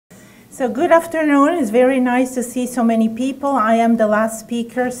So good afternoon. It's very nice to see so many people. I am the last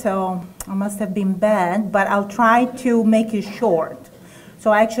speaker, so I must have been bad, but I'll try to make it short.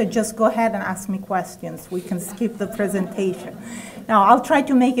 So actually just go ahead and ask me questions. We can skip the presentation. Now, I'll try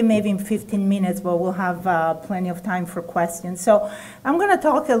to make it maybe in 15 minutes, but we'll have plenty of time for questions. So I'm going to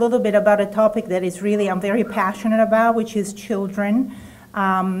talk a little bit about a topic that is really, I'm very passionate about, which is children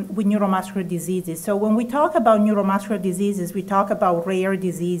with neuromuscular diseases. So when we talk about neuromuscular diseases, we talk about rare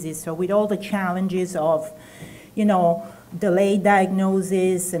diseases. So with all the challenges of, delayed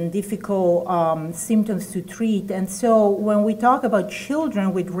diagnosis and difficult symptoms to treat. And so when we talk about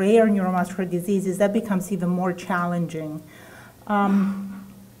children with rare neuromuscular diseases, that becomes even more challenging.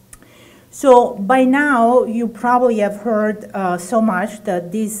 So by now, you probably have heard so much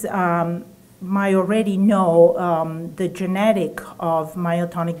that this might already know the genetic of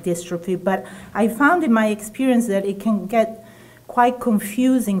myotonic dystrophy, but I found in my experience that it can get quite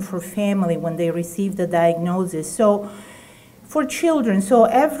confusing for family when they receive the diagnosis. So for children, so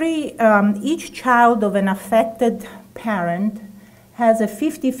each child of an affected parent has a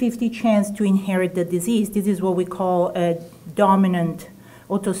 50-50 chance to inherit the disease. This is what we call a dominant,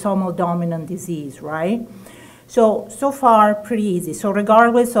 autosomal dominant disease, right? So far, pretty easy. So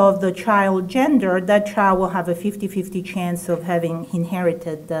regardless of the child gender, that child will have a 50-50 chance of having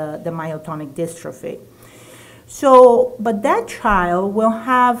inherited the myotonic dystrophy. So, but that child will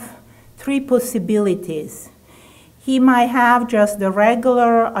have three possibilities. He might have just the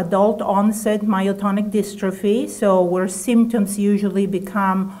regular adult onset myotonic dystrophy, so where symptoms usually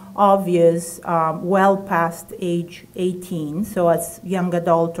become obvious well past age 18, so as young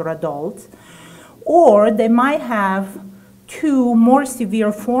adult or adults. Or they might have two more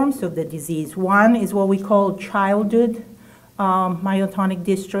severe forms of the disease. One is what we call childhood myotonic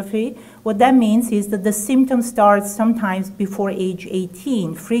dystrophy. What that means is that the symptom starts sometimes before age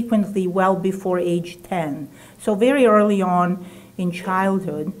 18, frequently well before age 10. So very early on in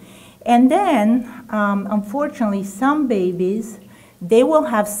childhood. And then, unfortunately, some babies, they will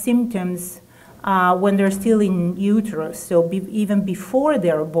have symptoms when they're still in uterus, so even before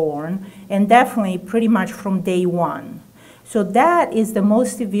they're born, and definitely pretty much from day one. So that is the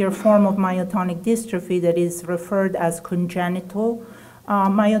most severe form of myotonic dystrophy that is referred as congenital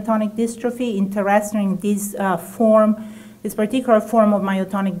myotonic dystrophy. Interestingly, this particular form of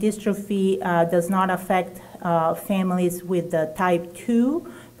myotonic dystrophy does not affect families with the type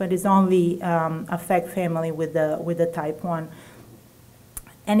 2, but is only affect family with the type 1.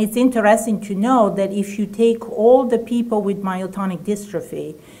 And it's interesting to know that if you take all the people with myotonic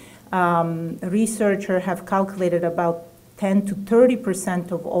dystrophy, researchers have calculated about 10 to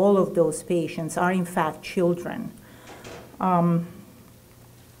 30% of all of those patients are in fact children.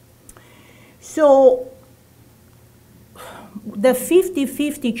 So the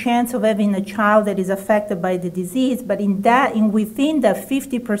 50-50 chance of having a child that is affected by the disease, but within the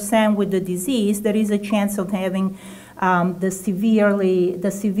 50% with the disease, there is a chance of having the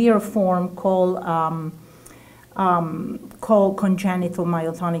severe form called congenital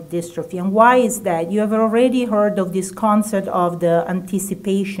myotonic dystrophy. And why is that? You have already heard of this concept of the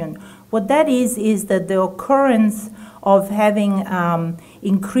anticipation. What that is that the occurrence of having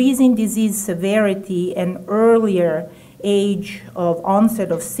increasing disease severity and earlier age of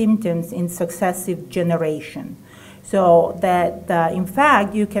onset of symptoms in successive generation. So that in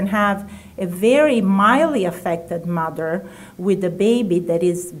fact you can have a very mildly affected mother with a baby that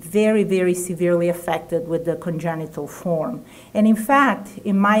is very, very severely affected with the congenital form. And in fact,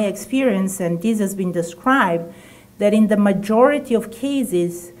 in my experience, and this has been described, that in the majority of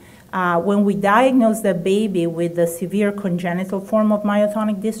cases, when we diagnose the baby with the severe congenital form of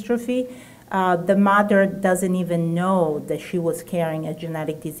myotonic dystrophy, the mother doesn't even know that she was carrying a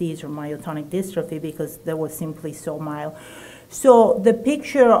genetic disease or myotonic dystrophy because they were simply so mild. So the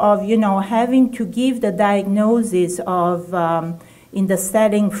picture of, having to give the diagnosis of, in the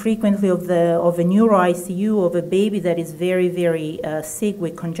setting frequently of a neuro ICU of a baby that is very, very sick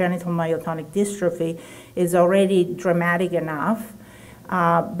with congenital myotonic dystrophy is already dramatic enough.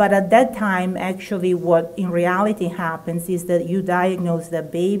 But at that time, actually, what in reality happens is that you diagnose the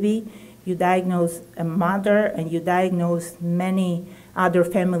baby, you diagnose a mother, and you diagnose many other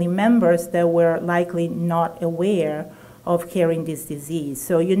family members that were likely not aware of carrying this disease.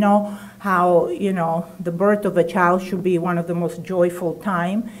 So you know how, the birth of a child should be one of the most joyful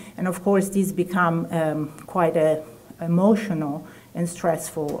time, and of course this become quite a emotional and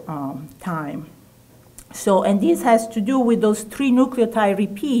stressful time. So, and this has to do with those 3 nucleotide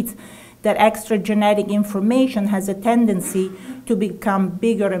repeats that extra genetic information has a tendency to become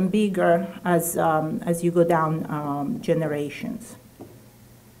bigger and bigger as you go down generations.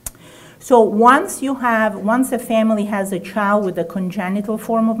 So once a family has a child with a congenital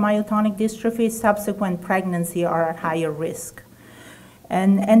form of myotonic dystrophy, subsequent pregnancy are at higher risk.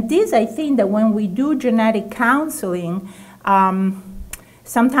 And this, I think that when we do genetic counseling,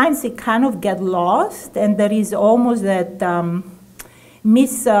 sometimes it kind of get lost, and there is almost that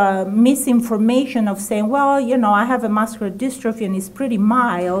misinformation of saying, well, you know, I have a muscular dystrophy and it's pretty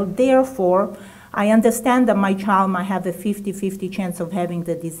mild, therefore I understand that my child might have a 50-50 chance of having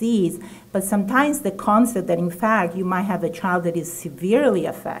the disease, but sometimes the concept that in fact you might have a child that is severely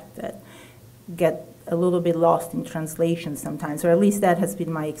affected get a little bit lost in translation sometimes, or at least that has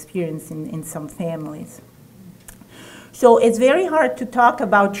been my experience in some families. So it's very hard to talk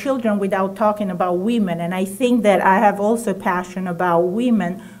about children without talking about women, and I think that I have also passion about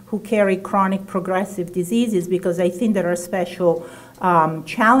women who carry chronic progressive diseases, because I think there are special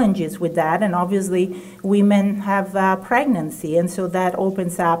challenges with that, and obviously women have pregnancy, and so that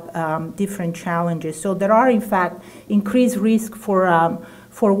opens up different challenges. So there are in fact increased risk for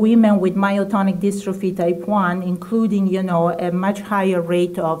women with myotonic dystrophy type 1, including, you know, a much higher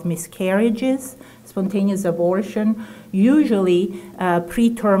rate of miscarriages, spontaneous abortion, usually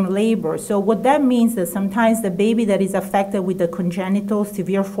preterm labor. So what that means that sometimes the baby that is affected with the congenital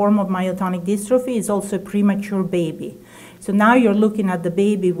severe form of myotonic dystrophy is also a premature baby. So now you're looking at the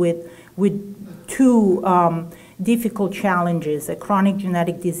baby with two difficult challenges, a chronic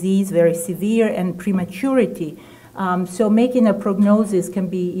genetic disease, very severe, and prematurity. So making a prognosis can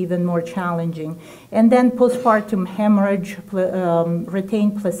be even more challenging. And then postpartum hemorrhage,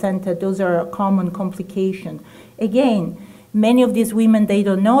 retained placenta, those are a common complication. Again, many of these women, they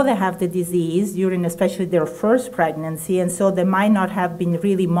don't know they have the disease during especially their first pregnancy, and so they might not have been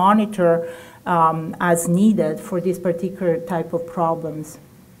really monitored as needed for this particular type of problems.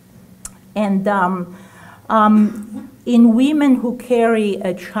 And in women who carry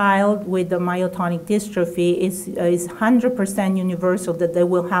a child with a myotonic dystrophy, is 100% universal that they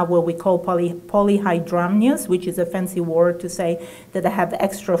will have what we call polyhydramnios, which is a fancy word to say that they have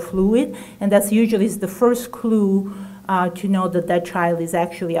extra fluid, and that's usually the first clue to know that that child is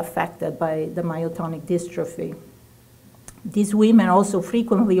actually affected by the myotonic dystrophy. These women also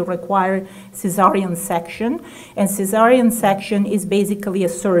frequently require cesarean section, and cesarean section is basically a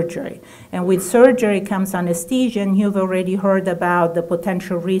surgery. And with surgery comes anesthesia, and you've already heard about the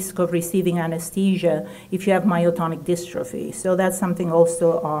potential risk of receiving anesthesia if you have myotonic dystrophy. So that's something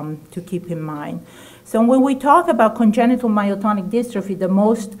also to keep in mind. So when we talk about congenital myotonic dystrophy, the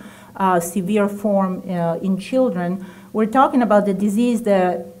most severe form in children, we're talking about the disease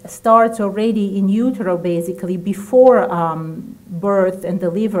that starts already in utero, basically, before birth and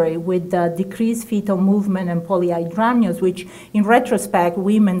delivery, with decreased fetal movement and polyhydramnios, which in retrospect,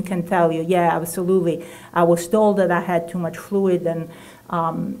 women can tell you, yeah, absolutely. I was told that I had too much fluid and,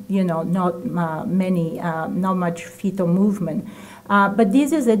 you know, not much fetal movement. But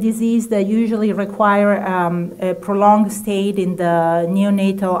this is a disease that usually require a prolonged stay in the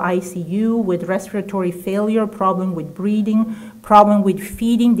neonatal ICU with respiratory failure, problem with breathing, problem with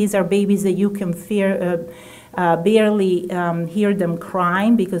feeding. These are babies that you can barely hear them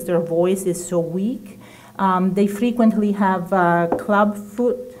crying because their voice is so weak. They frequently have club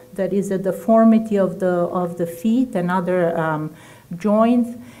foot, that is a deformity of the feet and other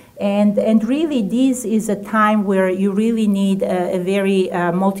joints. And really, this is a time where you really need a very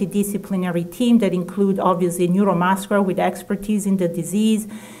multidisciplinary team that include, obviously, neuromuscular with expertise in the disease,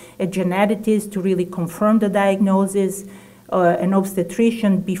 a geneticist to really confirm the diagnosis, an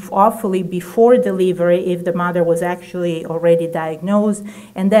obstetrician awfully before delivery if the mother was actually already diagnosed,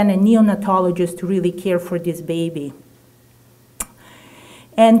 and then a neonatologist to really care for this baby.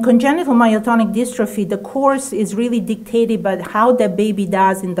 And congenital myotonic dystrophy, the course is really dictated by how the baby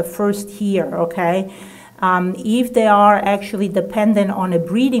does in the first year, okay? If they are actually dependent on a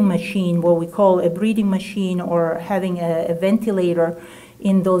breathing machine, what we call a breathing machine, or having a ventilator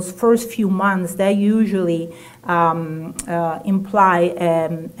in those first few months, that usually imply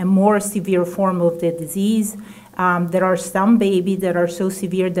a more severe form of the disease. There are some babies that are so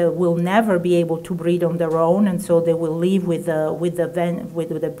severe that will never be able to breathe on their own, and so they will live with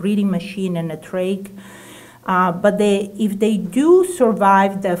a breathing machine and a trach. But if they do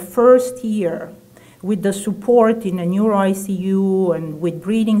survive the first year with the support in a neuro ICU and with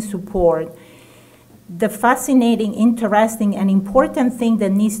breathing support, the fascinating, interesting, and important thing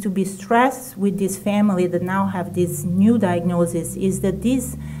that needs to be stressed with this family that now have this new diagnosis is that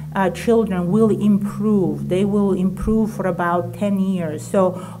these children will improve. They will improve for about 10 years.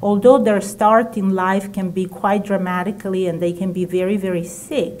 So although their start in life can be quite dramatically and they can be very, very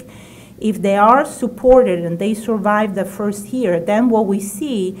sick, If they are supported and they survive the first year, then what we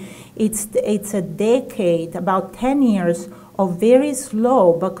see, it's a decade, about 10 years of very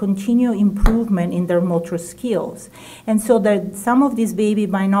slow but continued improvement in their motor skills. And so that some of these babies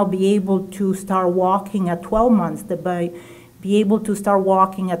might not be able to start walking at 12 months, they might be able to start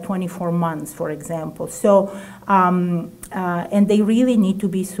walking at 24 months, for example. So, and they really need to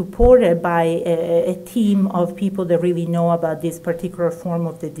be supported by a team of people that really know about this particular form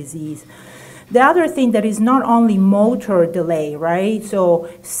of the disease. The other thing that is not only motor delay, right? So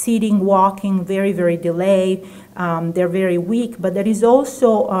sitting, walking, very, very delayed. They're very weak, but there is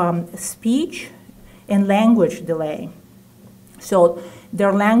also speech and language delay. So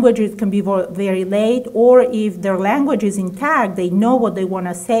their languages can be very late, or if their language is intact, they know what they want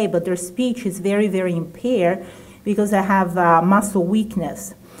to say, but their speech is very, very impaired because they have muscle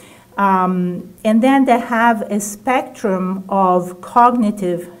weakness. And then they have a spectrum of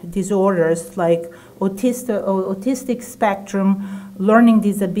cognitive disorders like autistic spectrum, learning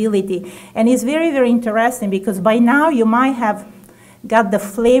disability. And it's very, very interesting because by now you might have got the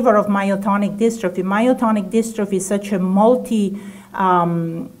flavor of myotonic dystrophy. Myotonic dystrophy is such a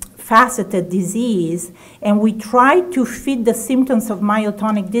multi-faceted disease, and we try to fit the symptoms of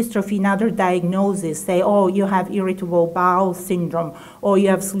myotonic dystrophy in other diagnoses. Say, oh, you have irritable bowel syndrome, or you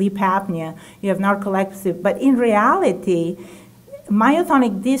have sleep apnea, you have narcolepsy. But in reality,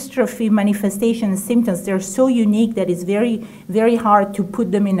 myotonic dystrophy manifestation and symptoms, they're so unique that it's very, very hard to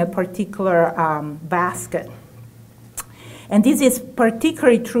put them in a particular basket. And this is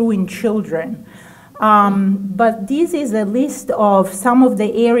particularly true in children. But this is a list of some of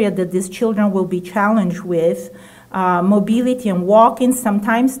the areas that these children will be challenged with. Mobility and walking.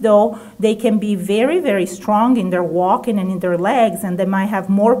 Sometimes, though, they can be very, very strong in their walking and in their legs, and they might have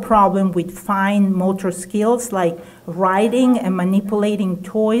more problem with fine motor skills like riding and manipulating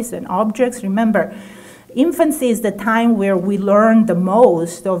toys and objects. Remember, infancy is the time where we learn the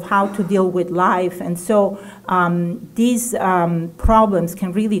most of how to deal with life, and so these problems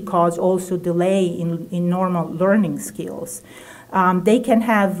can really cause also delay in normal learning skills. They can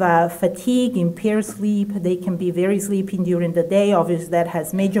have fatigue, impaired sleep. They can be very sleepy during the day. Obviously, that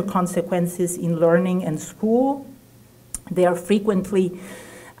has major consequences in learning and school. They are frequently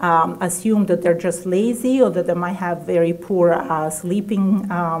assumed that they're just lazy or that they might have very poor sleeping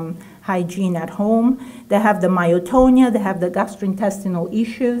hygiene at home. They have the myotonia. They have the gastrointestinal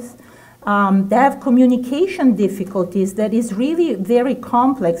issues. They have communication difficulties that is really very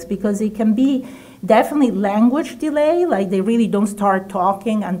complex because it can be definitely language delay, like they really don't start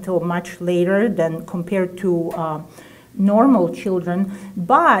talking until much later than compared to normal children.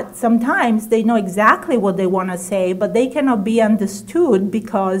 But sometimes they know exactly what they want to say, but they cannot be understood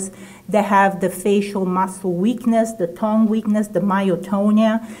because they have the facial muscle weakness, the tongue weakness, the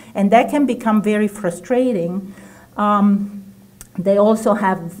myotonia, and that can become very frustrating. They also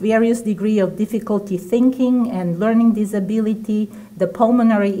have various degree of difficulty thinking and learning disability, the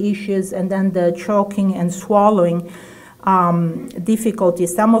pulmonary issues, and then the choking and swallowing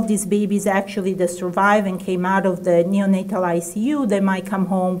difficulties. Some of these babies actually that survive and came out of the neonatal ICU, they might come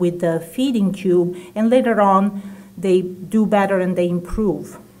home with the feeding tube, and later on they do better and they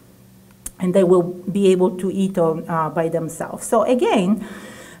improve. And they will be able to eat by themselves. So again,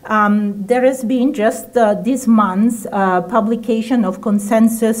 there has been just this month's publication of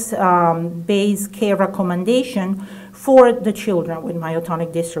consensus-based care recommendation for the children with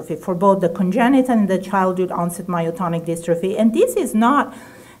myotonic dystrophy, for both the congenital and the childhood onset myotonic dystrophy. And this is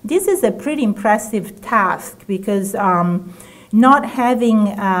a pretty impressive task because not having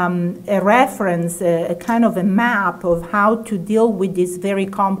a reference, a kind of a map of how to deal with this very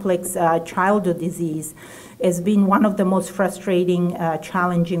complex childhood disease has been one of the most frustrating,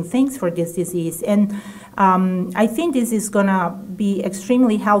 challenging things for this disease. And I think this is going to be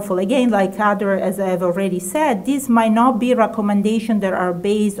extremely helpful. Again, like as I've already said, these might not be recommendations that are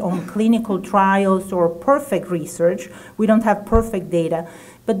based on clinical trials or perfect research. We don't have perfect data.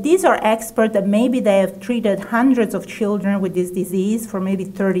 But these are experts that maybe they have treated hundreds of children with this disease for maybe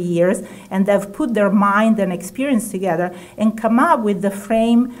 30 years, and they've put their mind and experience together and come up with the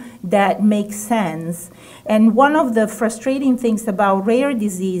frame that makes sense. And one of the frustrating things about rare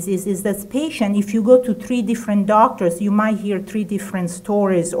diseases is that patient, if you go to 3 different doctors, you might hear 3 different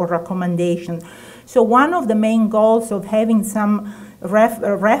stories or recommendations. So one of the main goals of having some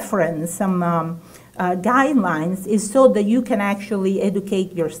reference, some guidelines, is so that you can actually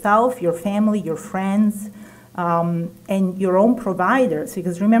educate yourself, your family, your friends, and your own providers.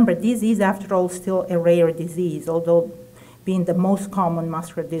 Because remember, this is, after all, still a rare disease, although being the most common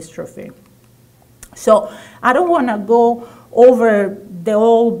muscular dystrophy. So I don't want to go over the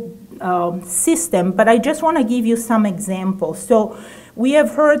whole system, but I just want to give you some examples. So we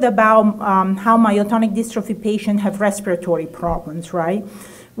have heard about how myotonic dystrophy patients have respiratory problems, right?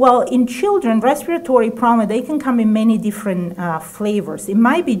 Well, in children, respiratory problems, they can come in many different flavors. It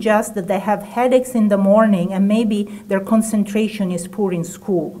might be just that they have headaches in the morning and maybe their concentration is poor in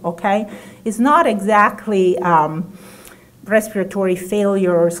school, okay? It's not exactly respiratory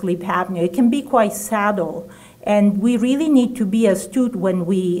failure or sleep apnea. It can be quite subtle. And we really need to be astute when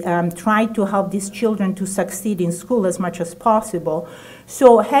we try to help these children to succeed in school as much as possible.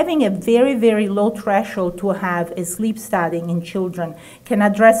 So having a very, very low threshold to have a sleep study in children can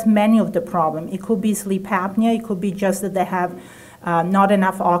address many of the problems. It could be sleep apnea. It could be just that they have not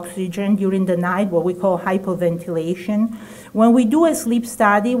enough oxygen during the night, what we call hypoventilation. When we do a sleep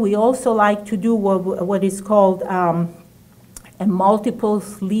study, we also like to do what is called a multiple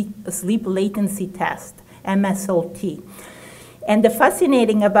sleep latency test, MSLT. And the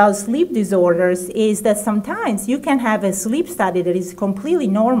fascinating about sleep disorders is that sometimes you can have a sleep study that is completely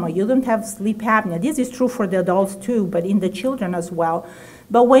normal. You don't have sleep apnea. This is true for the adults too, but in the children as well.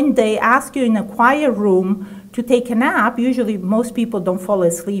 But when they ask you in a quiet room to take a nap, usually most people don't fall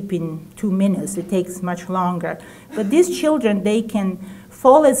asleep in 2 minutes. It takes much longer. But these children, they can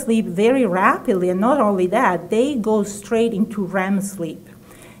fall asleep very rapidly, and not only that, they go straight into REM sleep.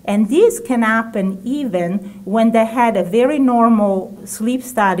 And this can happen even when they had a very normal sleep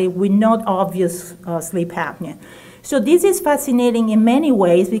study with not obvious sleep apnea. So this is fascinating in many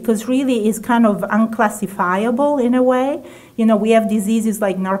ways because really it's kind of unclassifiable in a way. You know, we have diseases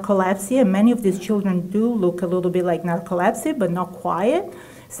like narcolepsy, and many of these children do look a little bit like narcolepsy, but not quite.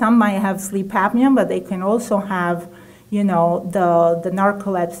 Some might have sleep apnea, but they can also have, you know, the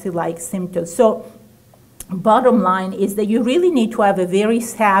narcolepsy-like symptoms. So bottom line is that you really need to have a very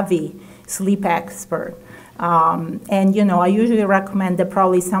savvy sleep expert. And, you know, I usually recommend that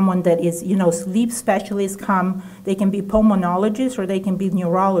probably someone that is, you know, sleep specialists come. They can be pulmonologists or they can be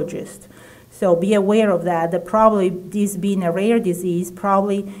neurologists. So be aware of that, that probably this being a rare disease,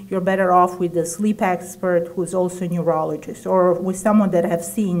 probably you're better off with a sleep expert who's also a neurologist, or with someone that have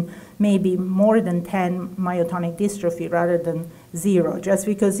seen maybe more than 10 myotonic dystrophy rather than 0, just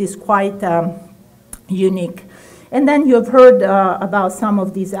because it's quite unique. And then you have heard about some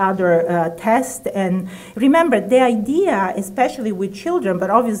of these other tests. And remember, the idea, especially with children, but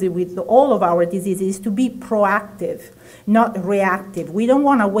obviously with all of our diseases, is to be proactive, not reactive. We don't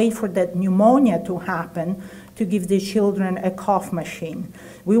want to wait for that pneumonia to happen to give the children a cough machine.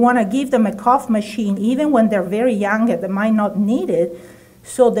 We want to give them a cough machine even when they're very young and they might not need it,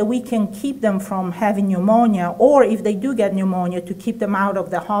 so that we can keep them from having pneumonia, or if they do get pneumonia, to keep them out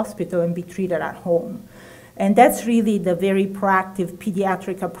of the hospital and be treated at home. And that's really the very proactive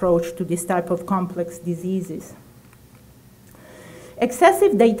pediatric approach to this type of complex diseases.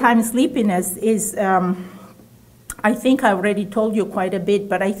 Excessive daytime sleepiness is, I think I already told you quite a bit,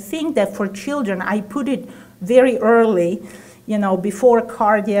 but I think that for children, I put it very early, you know, before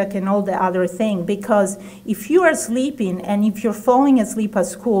cardiac and all the other things, because if you are sleeping and if you're falling asleep at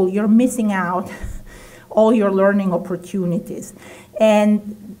school, you're missing out all your learning opportunities.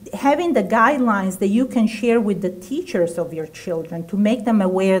 And having the guidelines that you can share with the teachers of your children to make them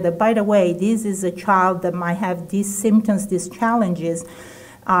aware that, by the way, this is a child that might have these symptoms, these challenges,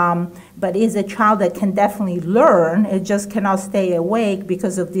 but is a child that can definitely learn, it just cannot stay awake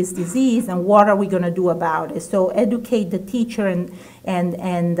because of this disease, and what are we going to do about it? So educate the teacher and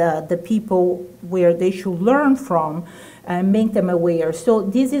the people where they should learn from, and make them aware. So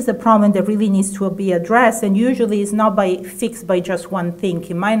this is a problem that really needs to be addressed, and usually it's not fixed by just one thing.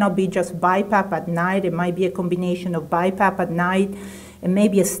 It might not be just BiPAP at night. It might be a combination of BiPAP at night and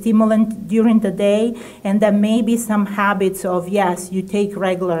maybe a stimulant during the day, and then maybe some habits of, yes, you take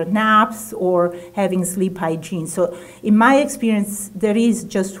regular naps or having sleep hygiene. So in my experience, there is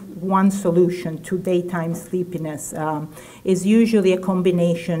just one solution to daytime sleepiness. It's usually a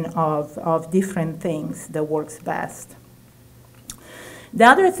combination of different things that works best. The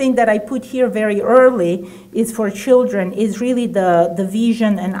other thing that I put here very early is for children is really the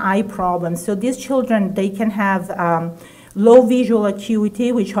vision and eye problems. So these children, they can have low visual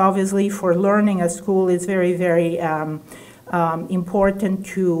acuity, which obviously for learning at school is very, very important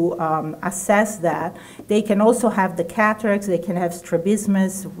to assess that. They can also have the cataracts, they can have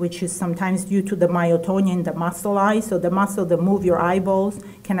strabismus, which is sometimes due to the myotonia in the muscle eye. So the muscle that move your eyeballs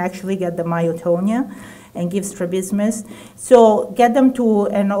can actually get the myotonia and give strabismus. So get them to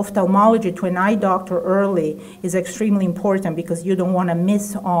an ophthalmologist, to an eye doctor early is extremely important, because you don't want to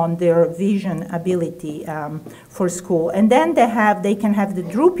miss on their vision ability for school. And then they can have the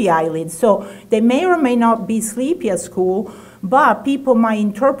droopy eyelids. So they may or may not be sleepy at school, But people might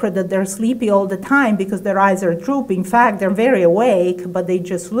interpret that they're sleepy all the time because their eyes are drooping. In fact, they're very awake, but they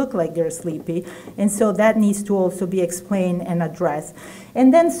just look like they're sleepy. And so that needs to also be explained and addressed.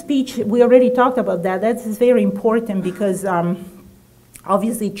 And then speech, we already talked about that. That's very important because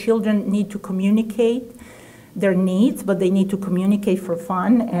obviously children need to communicate their needs, but they need to communicate for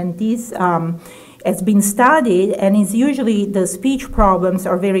fun. And this has been studied, and it's usually the speech problems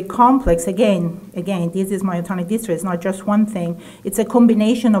are very complex. Again, this is myotonic dystrophy. It's not just one thing. It's a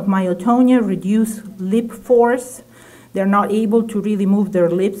combination of myotonia, reduced lip force. They're not able to really move their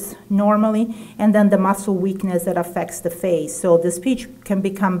lips normally, and then the muscle weakness that affects the face. So the speech can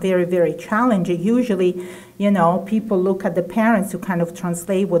become very, very challenging. Usually, people look at the parents to kind of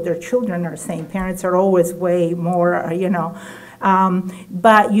translate what their children are saying. Parents are always way more,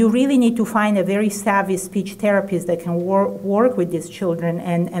 but you really need to find a very savvy speech therapist that can work with these children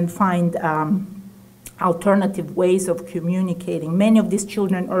and find alternative ways of communicating. Many of these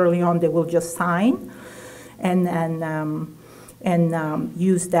children early on, they will just sign and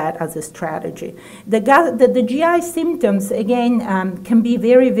use that as a strategy. The GI symptoms, again, can be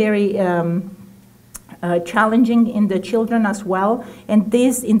very, very challenging in the children as well. And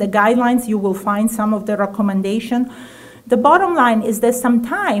this, in the guidelines, you will find some of the recommendation. The bottom line is that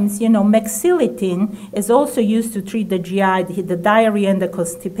sometimes, mexillitin is also used to treat the GI, the diarrhea and the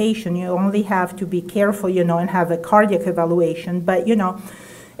constipation. You only have to be careful, and have a cardiac evaluation. But,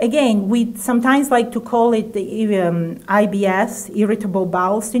 again, we sometimes like to call it the IBS, irritable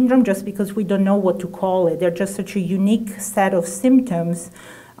bowel syndrome, just because we don't know what to call it. They're just such a unique set of symptoms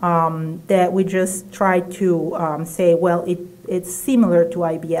that we just try to say, well, it's similar to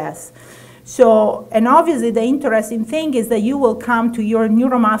IBS. So, and obviously the interesting thing is that you will come to your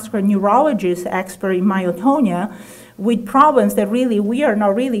neuromuscular neurologist expert in myotonia with problems that really we are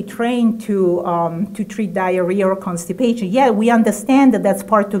not really trained to treat diarrhea or constipation. Yeah, we understand that that's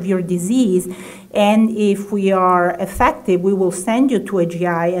part of your disease, and if we are effective, we will send you to a GI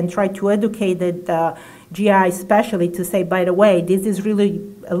and try to educate the GI specialist to say, by the way, this is really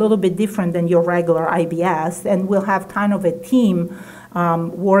a little bit different than your regular IBS, and we'll have kind of a team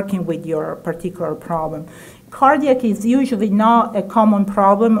working with your particular problem. Cardiac is usually not a common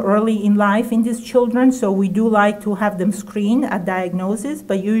problem early in life in these children, so we do like to have them screened at diagnosis,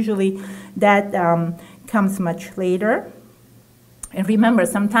 but usually that comes much later. And remember,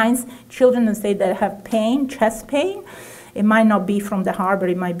 sometimes children say they have pain, chest pain. It might not be from the heart, but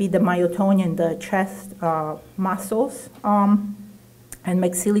it might be the myotonia in the chest muscles, and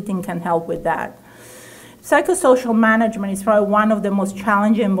mexillitin can help with that. Psychosocial management is probably one of the most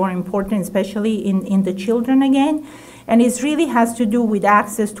challenging and more important, especially in the children again. And it really has to do with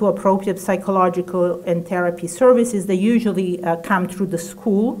access to appropriate psychological and therapy services that usually come through the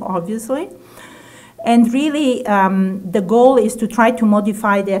school, obviously. And really, the goal is to try to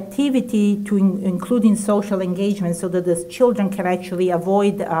modify the activity to including social engagement so that the children can actually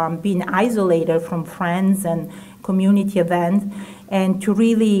avoid being isolated from friends and community events, and to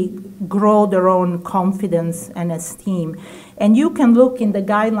really grow their own confidence and esteem. And you can look in the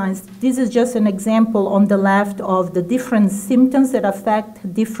guidelines. This is just an example on the left of the different symptoms that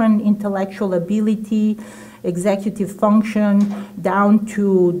affect different intellectual ability, executive function, down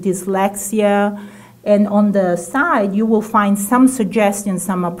to dyslexia. And on the side, you will find some suggestions,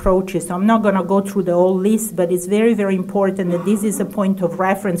 some approaches. So I'm not going to go through the whole list, but it's very, very important that this is a point of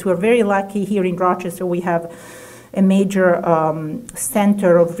reference. We're very lucky here in Rochester. We have a major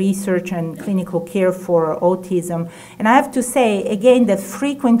center of research and clinical care for autism. And I have to say, again, that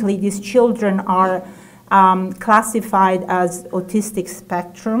frequently these children are classified as autistic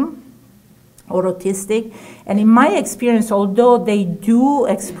spectrum or autistic. And in my experience, although they do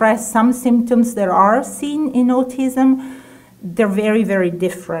express some symptoms that are seen in autism, they're very, very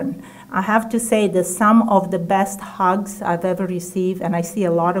different. I have to say that some of the best hugs I've ever received, and I see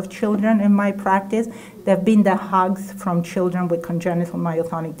a lot of children in my practice, they've been the hugs from children with congenital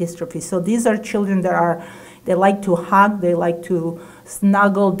myotonic dystrophy. So these are children that they like to hug, they like to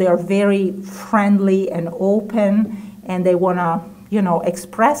snuggle, they're very friendly and open, and they want to,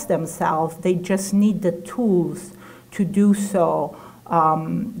 express themselves. They just need the tools to do so,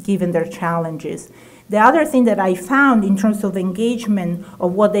 given their challenges. The other thing that I found in terms of engagement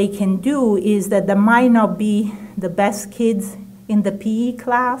of what they can do is that they might not be the best kids in the PE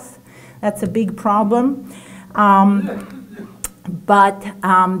class. That's a big problem. But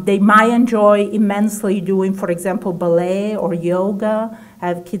they might enjoy immensely doing, for example, ballet or yoga. I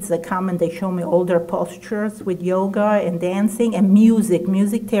have kids that come and they show me all their postures with yoga and dancing and music.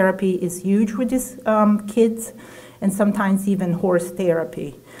 Music therapy is huge with these kids, and sometimes even horse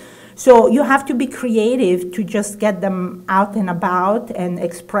therapy. So you have to be creative to just get them out and about and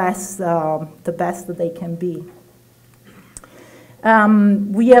express the best that they can be.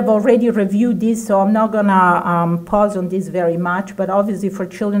 We have already reviewed this, so I'm not gonna pause on this very much, but obviously for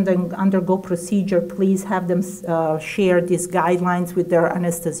children that undergo procedure, please have them share these guidelines with their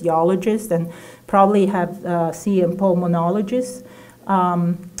anesthesiologist and probably have see a pulmonologist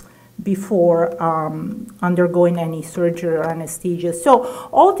before undergoing any surgery or anesthesia. So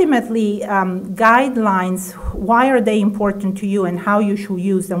ultimately, guidelines, why are they important to you and how you should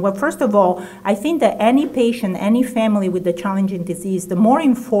use them? Well, first of all, I think that any patient, any family with a challenging disease, the more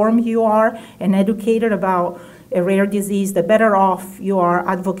informed you are and educated about a rare disease, the better off you are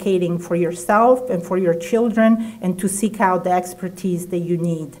advocating for yourself and for your children and to seek out the expertise that you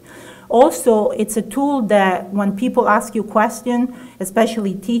need. Also, it's a tool that when people ask you questions,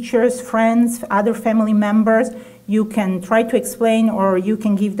 especially teachers, friends, other family members, you can try to explain or you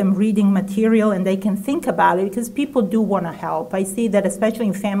can give them reading material and they can think about it because people do want to help. I see that especially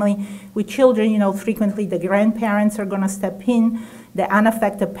in family with children, you know, frequently the grandparents are going to step in, the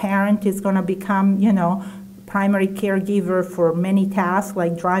unaffected parent is going to become, you know, primary caregiver for many tasks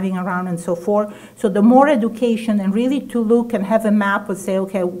like driving around and so forth. So the more education and really to look and have a map and say,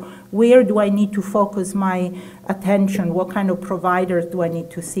 okay, where do I need to focus my attention? What kind of providers do I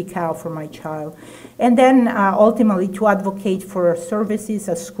need to seek out for my child? And then ultimately to advocate for services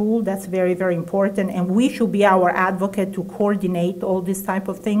at school, that's very, very important. And we should be our advocate to coordinate all these type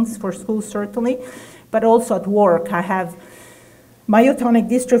of things for schools certainly, but also at work. I have myotonic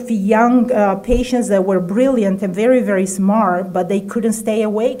dystrophy young patients that were brilliant and very, very smart, but they couldn't stay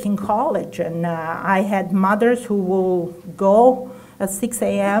awake in college. And I had mothers who will go at 6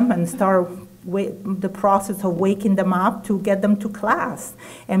 a.m. and start the process of waking them up to get them to class.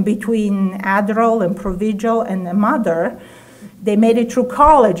 And between Adderall and Provigil and the mother, they made it through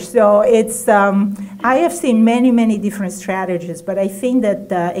college. So it's, I have seen many, many different strategies, but I think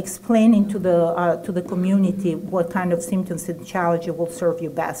that explaining to the community what kind of symptoms and challenges will serve you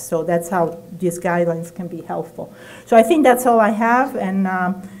best. So that's how these guidelines can be helpful. So I think that's all I have, and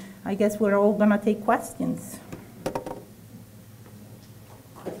I guess we're all gonna take questions.